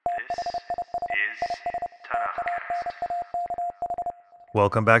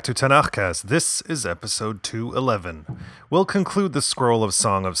Welcome back to Tanakhcast. This is episode 211. We'll conclude the scroll of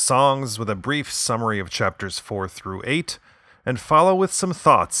Song of Songs with a brief summary of chapters 4 through 8, and follow with some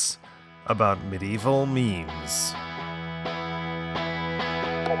thoughts about medieval memes.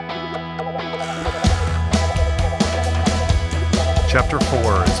 Chapter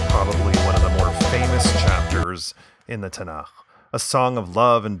 4 is probably one of the more famous chapters in the Tanakh, a song of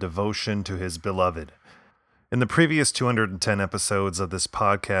love and devotion to his beloved. In the previous 210 episodes of this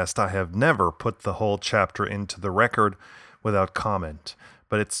podcast, I have never put the whole chapter into the record without comment,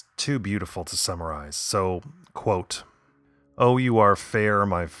 but it's too beautiful to summarize. So, quote, "Oh, you are fair,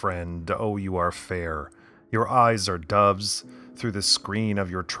 my friend, oh, you are fair. Your eyes are doves through the screen of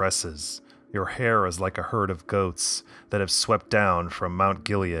your tresses. Your hair is like a herd of goats that have swept down from Mount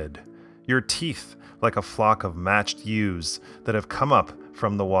Gilead. Your teeth like a flock of matched ewes that have come up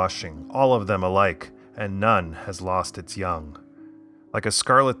from the washing, all of them alike, and none has lost its young. Like a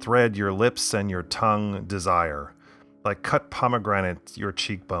scarlet thread your lips and your tongue desire. Like cut pomegranate your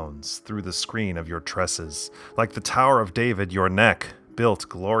cheekbones through the screen of your tresses. Like the Tower of David your neck, built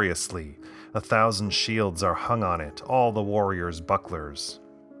gloriously. 1,000 shields are hung on it, all the warriors' bucklers.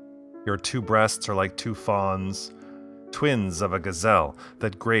 Your two breasts are like two fawns, twins of a gazelle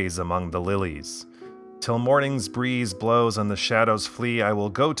that graze among the lilies. Till morning's breeze blows and the shadows flee, I will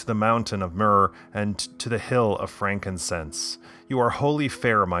go to the mountain of myrrh and to the hill of frankincense. You are wholly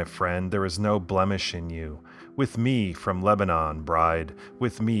fair, my friend, there is no blemish in you. With me from Lebanon, bride,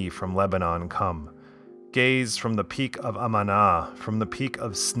 with me from Lebanon come. Gaze from the peak of Amanah, from the peak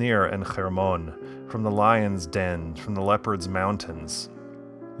of Snir and Hermon, from the lion's den, from the leopard's mountains.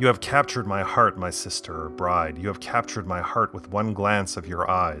 You have captured my heart, my sister, bride, you have captured my heart with one glance of your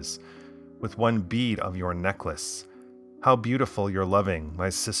eyes. With one bead of your necklace. How beautiful your loving,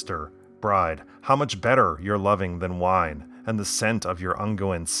 my sister, bride, how much better your loving than wine, and the scent of your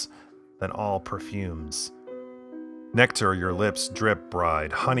unguents than all perfumes. Nectar your lips drip,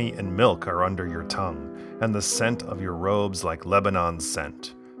 bride, honey and milk are under your tongue, and the scent of your robes like Lebanon's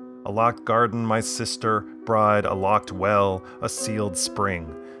scent. A locked garden, my sister, bride, a locked well, a sealed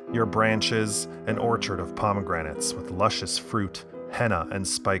spring, your branches, an orchard of pomegranates with luscious fruit, henna and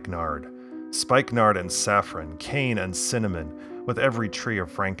spikenard. Spikenard and saffron, cane and cinnamon, with every tree of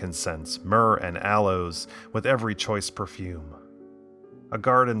frankincense, myrrh and aloes, with every choice perfume. A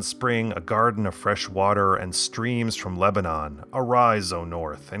garden spring, a garden of fresh water, and streams from Lebanon. Arise, O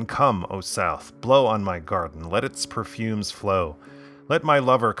north, and come, O south, blow on my garden, let its perfumes flow. Let my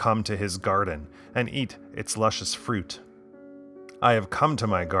lover come to his garden, and eat its luscious fruit. I have come to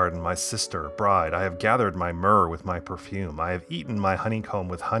my garden, my sister, bride, I have gathered my myrrh with my perfume, I have eaten my honeycomb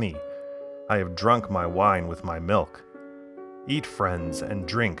with honey. I have drunk my wine with my milk. Eat, friends, and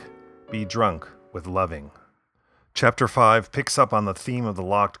drink. Be drunk with loving." Chapter 5 picks up on the theme of the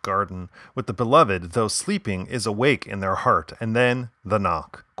locked garden, with the beloved, though sleeping, is awake in their heart, and then the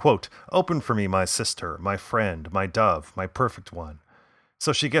knock. Quote, "Open for me, my sister, my friend, my dove, my perfect one."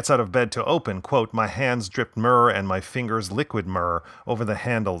 So she gets out of bed to open, quote, "My hands dripped myrrh and my fingers liquid myrrh over the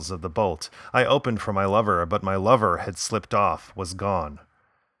handles of the bolt. I opened for my lover, but my lover had slipped off, was gone."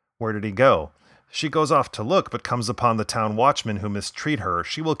 Where did he go? She goes off to look, but comes upon the town watchmen who mistreat her.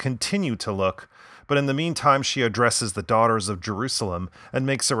 She will continue to look, but in the meantime she addresses the daughters of Jerusalem and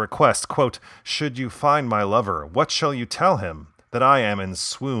makes a request, quote, "Should you find my lover, what shall you tell him? That I am in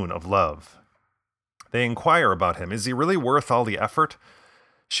swoon of love." They inquire about him. Is he really worth all the effort?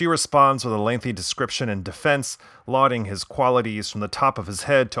 She responds with a lengthy description and defense, lauding his qualities from the top of his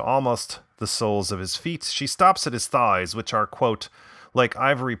head to almost the soles of his feet. She stops at his thighs, which are, quote, "like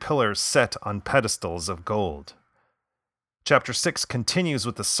ivory pillars set on pedestals of gold." Chapter 6 continues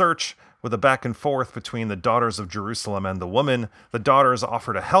with the search, with a back and forth between the daughters of Jerusalem and the woman. The daughters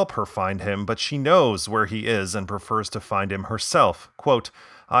offer to help her find him, but she knows where he is and prefers to find him herself. Quote,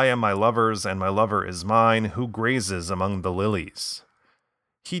 "I am my lover's, and my lover is mine, who grazes among the lilies."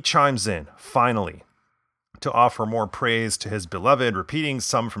 He chimes in, finally, to offer more praise to his beloved, repeating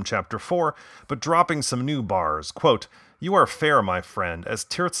some from chapter 4, but dropping some new bars. Quote, "You are fair, my friend, as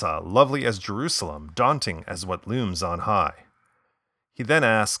Tirzah, lovely as Jerusalem, daunting as what looms on high." He then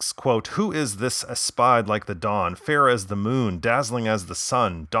asks, quote, "Who is this espied like the dawn, fair as the moon, dazzling as the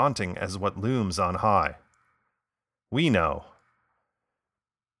sun, daunting as what looms on high?" We know.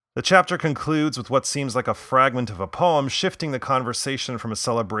 The chapter concludes with what seems like a fragment of a poem, shifting the conversation from a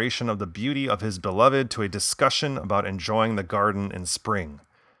celebration of the beauty of his beloved to a discussion about enjoying the garden in spring.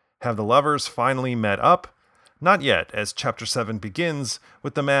 Have the lovers finally met up? Not yet, as chapter 7 begins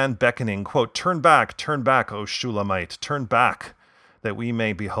with the man beckoning, quote, turn back, O Shulamite, turn back, that we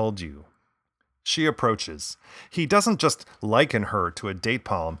may behold you." She approaches. He doesn't just liken her to a date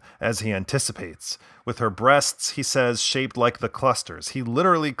palm, as he anticipates. With her breasts, he says, shaped like the clusters. He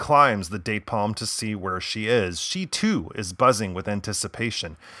literally climbs the date palm to see where she is. She, too, is buzzing with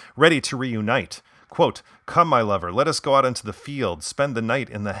anticipation, ready to reunite. Quote, "Come, my lover, let us go out into the field, spend the night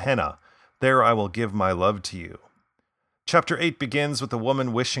in the henna. There I will give my love to you." Chapter 8 begins with the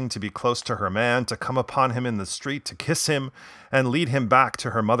woman wishing to be close to her man, to come upon him in the street, to kiss him, and lead him back to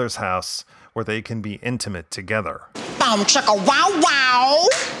her mother's house, where they can be intimate together. Boom, chicka, wow, wow.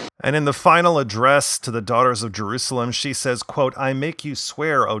 And in the final address to the daughters of Jerusalem, she says, quote, "I make you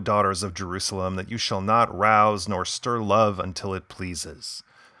swear, O daughters of Jerusalem, that you shall not rouse nor stir love until it pleases."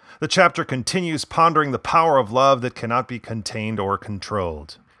 The chapter continues pondering the power of love that cannot be contained or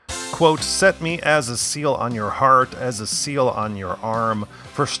controlled. Quote, "Set me as a seal on your heart, as a seal on your arm,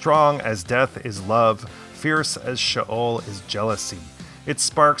 for strong as death is love, fierce as Sheol is jealousy. Its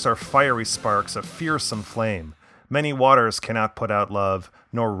sparks are fiery sparks, a fearsome flame. Many waters cannot put out love,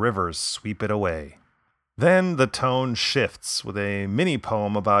 nor rivers sweep it away." Then the tone shifts with a mini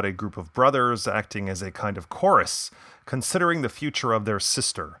poem about a group of brothers acting as a kind of chorus, considering the future of their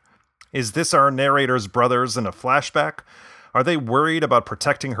sister. Is this our narrator's brothers in a flashback? Are they worried about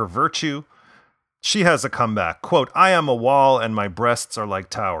protecting her virtue? She has a comeback. Quote, "I am a wall and my breasts are like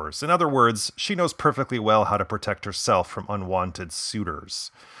towers." In other words, she knows perfectly well how to protect herself from unwanted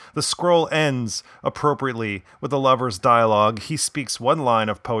suitors. The scroll ends, appropriately, with the lover's dialogue. He speaks one line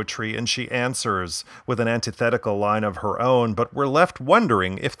of poetry and she answers with an antithetical line of her own, but we're left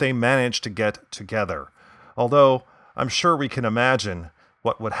wondering if they manage to get together. Although, I'm sure we can imagine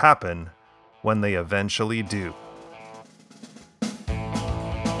what would happen when they eventually do.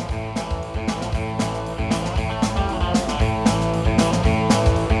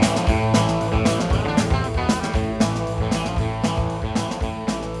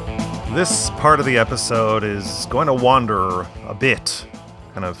 This part of the episode is going to wander a bit,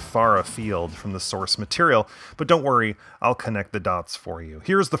 kind of far afield from the source material, but don't worry, I'll connect the dots for you.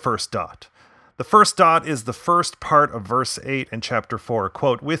 Here's the first dot. The first dot is the first part of verse 8 in chapter 4.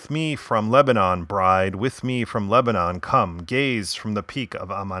 Quote, "With me from Lebanon, bride, with me from Lebanon, come, gaze from the peak of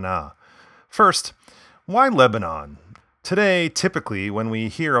Amanah." First, why Lebanon? Today, typically, when we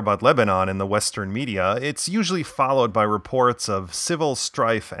hear about Lebanon in the Western media, it's usually followed by reports of civil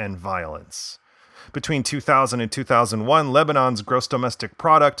strife and violence. Between 2000 and 2001, Lebanon's gross domestic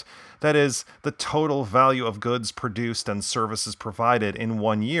product, that is, the total value of goods produced and services provided in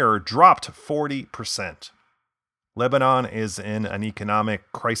 1 year, dropped 40%. Lebanon is in an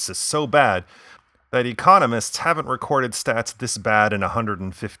economic crisis so bad that economists haven't recorded stats this bad in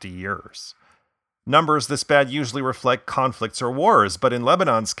 150 years. Numbers this bad usually reflect conflicts or wars, but in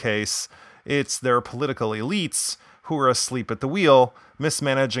Lebanon's case, it's their political elites who are asleep at the wheel,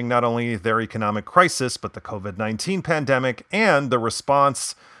 mismanaging not only their economic crisis, but the COVID-19 pandemic and the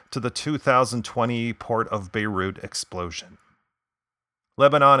response to the 2020 Port of Beirut explosion.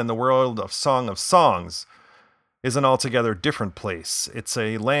 Lebanon, in the world of Song of Songs, is an altogether different place. It's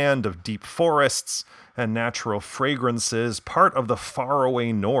a land of deep forests and natural fragrances, part of the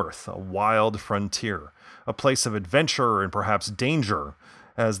faraway north, a wild frontier, a place of adventure and perhaps danger,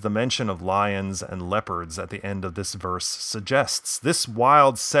 as the mention of lions and leopards at the end of this verse suggests. This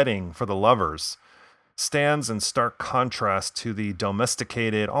wild setting for the lovers stands in stark contrast to the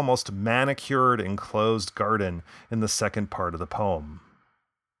domesticated, almost manicured, enclosed garden in the second part of the poem.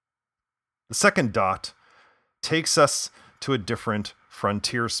 The second dot takes us to a different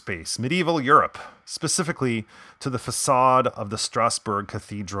frontier space, medieval Europe, specifically to the facade of the Strasbourg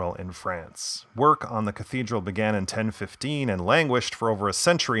Cathedral in France. Work on the cathedral began in 1015 and languished for over a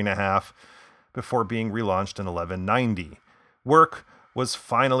century and a half before being relaunched in 1190. Work was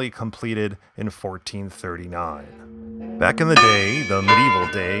finally completed in 1439. Back in the day, the medieval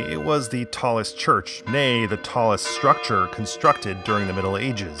day, it was the tallest church, nay, the tallest structure constructed during the Middle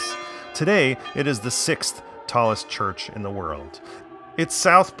Ages. Today, it is the sixth tallest church in the world. Its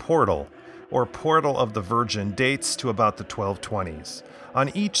south portal, or Portal of the Virgin, dates to about the 1220s. On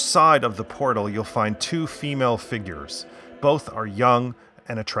each side of the portal, you'll find two female figures. Both are young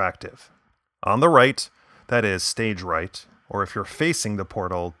and attractive. On the right, that is stage right, or if you're facing the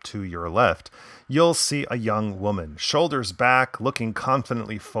portal to your left, you'll see a young woman, shoulders back, looking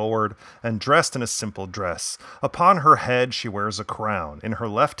confidently forward, and dressed in a simple dress. Upon her head, she wears a crown. In her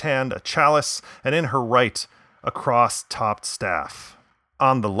left hand, a chalice, and in her right, a cross-topped staff.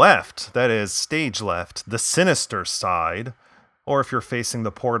 On the left, that is, stage left, the sinister side, or if you're facing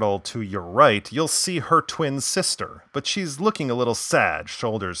the portal to your right, you'll see her twin sister, but she's looking a little sad,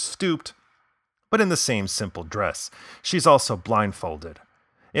 shoulders stooped, but in the same simple dress. She's also blindfolded.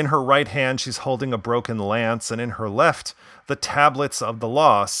 In her right hand she's holding a broken lance, and in her left the tablets of the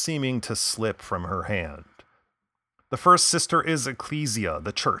law seeming to slip from her hand. The first sister is ecclesia,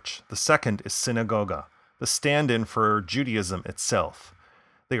 the church. The second is synagoga, the stand-in for Judaism itself.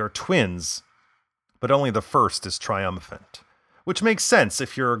 They are twins, but only the first is triumphant. Which makes sense.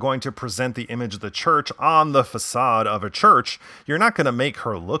 If you're going to present the image of the church on the facade of a church, you're not going to make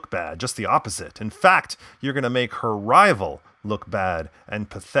her look bad, just the opposite. In fact, you're going to make her rival look bad and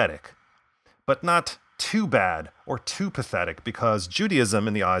pathetic. But not too bad or too pathetic, because Judaism,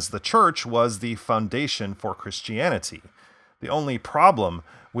 in the eyes of the church, was the foundation for Christianity. The only problem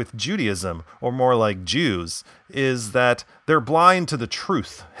with Judaism, or more like Jews, is that they're blind to the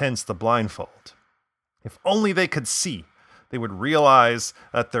truth, hence the blindfold. If only they could see, they would realize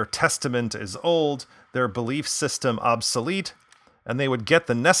that their testament is old, their belief system obsolete, and they would get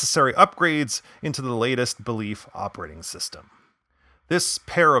the necessary upgrades into the latest belief operating system. This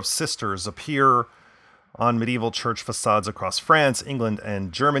pair of sisters appear on medieval church facades across France, England,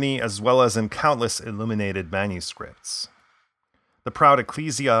 and Germany, as well as in countless illuminated manuscripts. The proud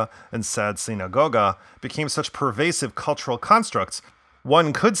ecclesia and sad synagoga became such pervasive cultural constructs,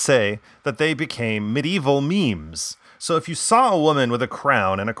 one could say that they became medieval memes. So if you saw a woman with a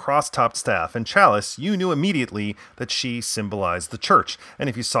crown and a cross-topped staff and chalice, you knew immediately that she symbolized the church. And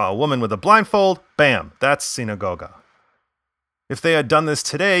if you saw a woman with a blindfold, bam, that's synagoga. If they had done this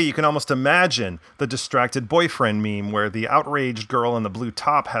today, you can almost imagine the distracted boyfriend meme where the outraged girl in the blue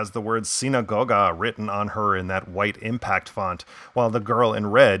top has the word synagoga written on her in that white impact font, while the girl in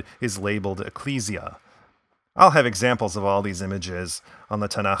red is labeled ecclesia. I'll have examples of all these images on the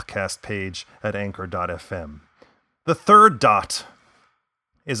TanachCast page at anchor.fm. The third dot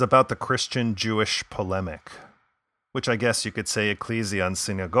is about the Christian-Jewish polemic, which I guess you could say ecclesia and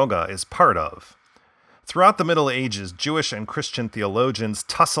synagoga is part of. Throughout the Middle Ages, Jewish and Christian theologians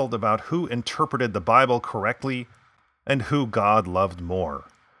tussled about who interpreted the Bible correctly and who God loved more.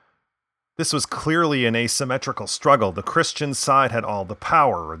 This was clearly an asymmetrical struggle. The Christian side had all the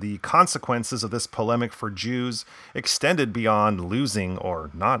power. The consequences of this polemic for Jews extended beyond losing or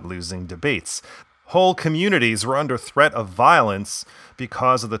not losing debates. Whole communities were under threat of violence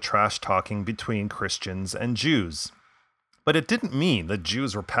because of the trash-talking between Christians and Jews. But it didn't mean that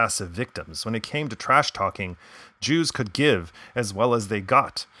Jews were passive victims. When it came to trash-talking, Jews could give as well as they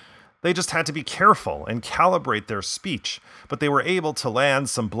got. They just had to be careful and calibrate their speech, but they were able to land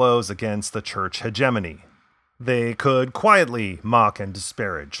some blows against the church hegemony. They could quietly mock and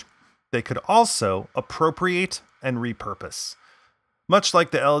disparage. They could also appropriate and repurpose. Much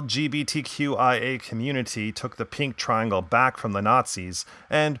like the LGBTQIA community took the pink triangle back from the Nazis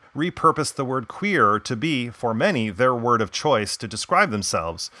and repurposed the word queer to be, for many, their word of choice to describe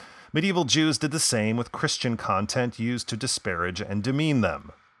themselves, medieval Jews did the same with Christian content used to disparage and demean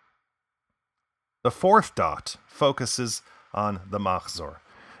them. The fourth dot focuses on the Machzor.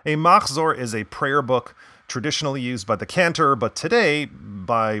 A Machzor is a prayer book traditionally used by the cantor, but today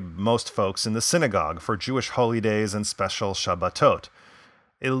by most folks in the synagogue for Jewish holy days and special Shabbatot.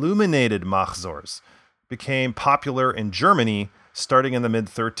 Illuminated Machzors became popular in Germany starting in the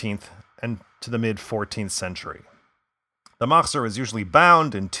mid-13th and to the mid-14th century. The Machzor is usually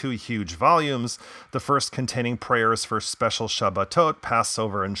bound in 2 huge volumes, the first containing prayers for special Shabbatot,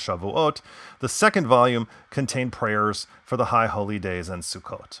 Passover, and Shavuot. The second volume contained prayers for the high holy days and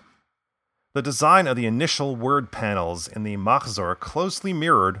Sukkot. The design of the initial word panels in the Machzor closely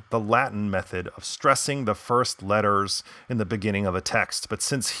mirrored the Latin method of stressing the first letters in the beginning of a text, but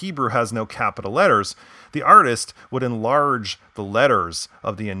since Hebrew has no capital letters, the artist would enlarge the letters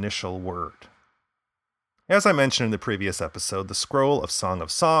of the initial word. As I mentioned in the previous episode, the scroll of Song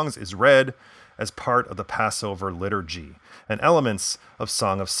of Songs is read as part of the Passover liturgy, and elements of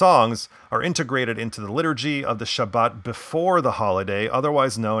Song of Songs are integrated into the liturgy of the Shabbat before the holiday,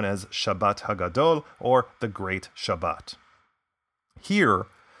 otherwise known as Shabbat Hagadol or the Great Shabbat. Here,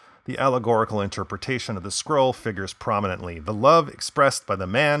 the allegorical interpretation of the scroll figures prominently. The love expressed by the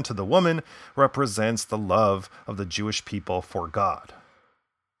man to the woman represents the love of the Jewish people for God.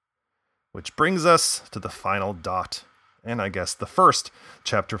 Which brings us to the final dot, and I guess the first,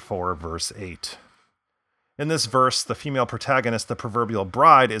 chapter 4, verse 8. In this verse, the female protagonist, the proverbial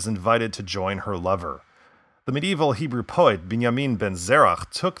bride, is invited to join her lover. The medieval Hebrew poet Binyamin ben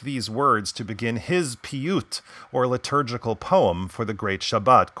Zerach took these words to begin his piyut, or liturgical poem, for the Great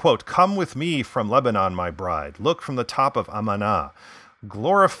Shabbat. Quote, "Come with me from Lebanon, my bride. Look from the top of Amanah,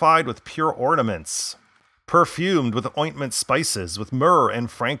 glorified with pure ornaments, perfumed with ointment spices, with myrrh and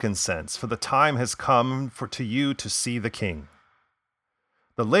frankincense, for the time has come to you to see the king."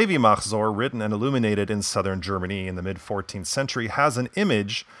 The Levi Machzor, written and illuminated in southern Germany in the mid-14th century, has an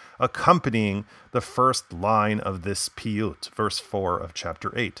image accompanying the first line of this piyut, verse 4 of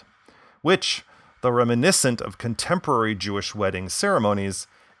chapter 8, which, though reminiscent of contemporary Jewish wedding ceremonies,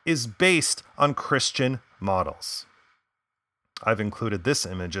 is based on Christian models. I've included this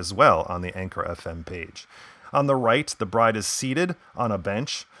image as well on the Anchor FM page. On the right, the bride is seated on a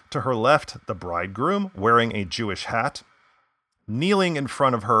bench. To her left, the bridegroom, wearing a Jewish hat, kneeling in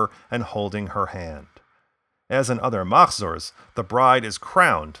front of her and holding her hand. As in other machzors, the bride is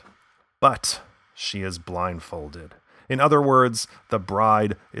crowned, but she is blindfolded. In other words, the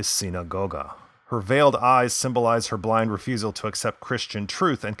bride is synagoga. Her veiled eyes symbolize her blind refusal to accept Christian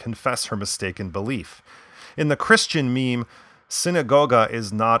truth and confess her mistaken belief. In the Christian meme, synagoga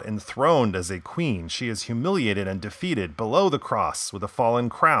is not enthroned as a queen. She is humiliated and defeated below the cross with a fallen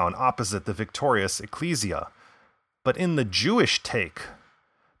crown opposite the victorious ecclesia. But in the Jewish take,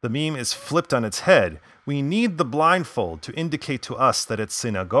 the meme is flipped on its head. We need the blindfold to indicate to us that it's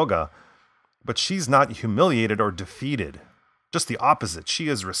synagoga, but she's not humiliated or defeated. Just the opposite. She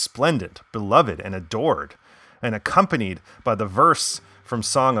is resplendent, beloved, and adored, and accompanied by the verse from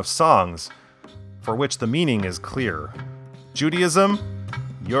Song of Songs, for which the meaning is clear. Judaism,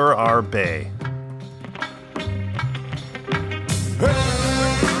 you're our bae.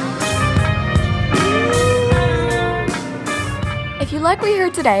 If you like what you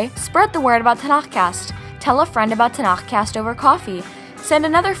heard today, spread the word about TanachCast. Tell a friend about TanachCast over coffee. Send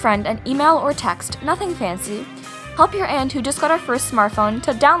another friend an email or text, nothing fancy. Help your aunt who just got her first smartphone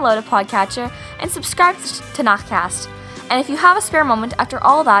to download a podcatcher and subscribe to TanachCast. And if you have a spare moment after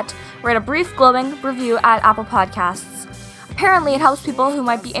all that, write a brief glowing review at Apple Podcasts. Apparently, it helps people who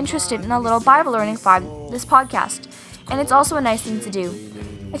might be interested in a little Bible learning vibe this podcast, and it's also a nice thing to do.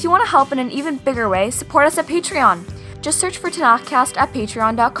 If you want to help in an even bigger way, support us at Patreon. Just search for TanachCast at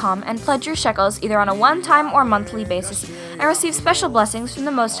patreon.com and pledge your shekels either on a one-time or monthly basis and receive special blessings from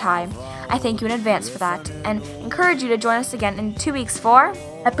the Most High. I thank you in advance for that, and encourage you to join us again in 2 weeks for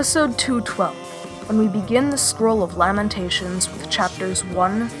Episode 212, when we begin the Scroll of Lamentations with chapters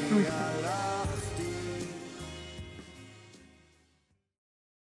 1 through 3.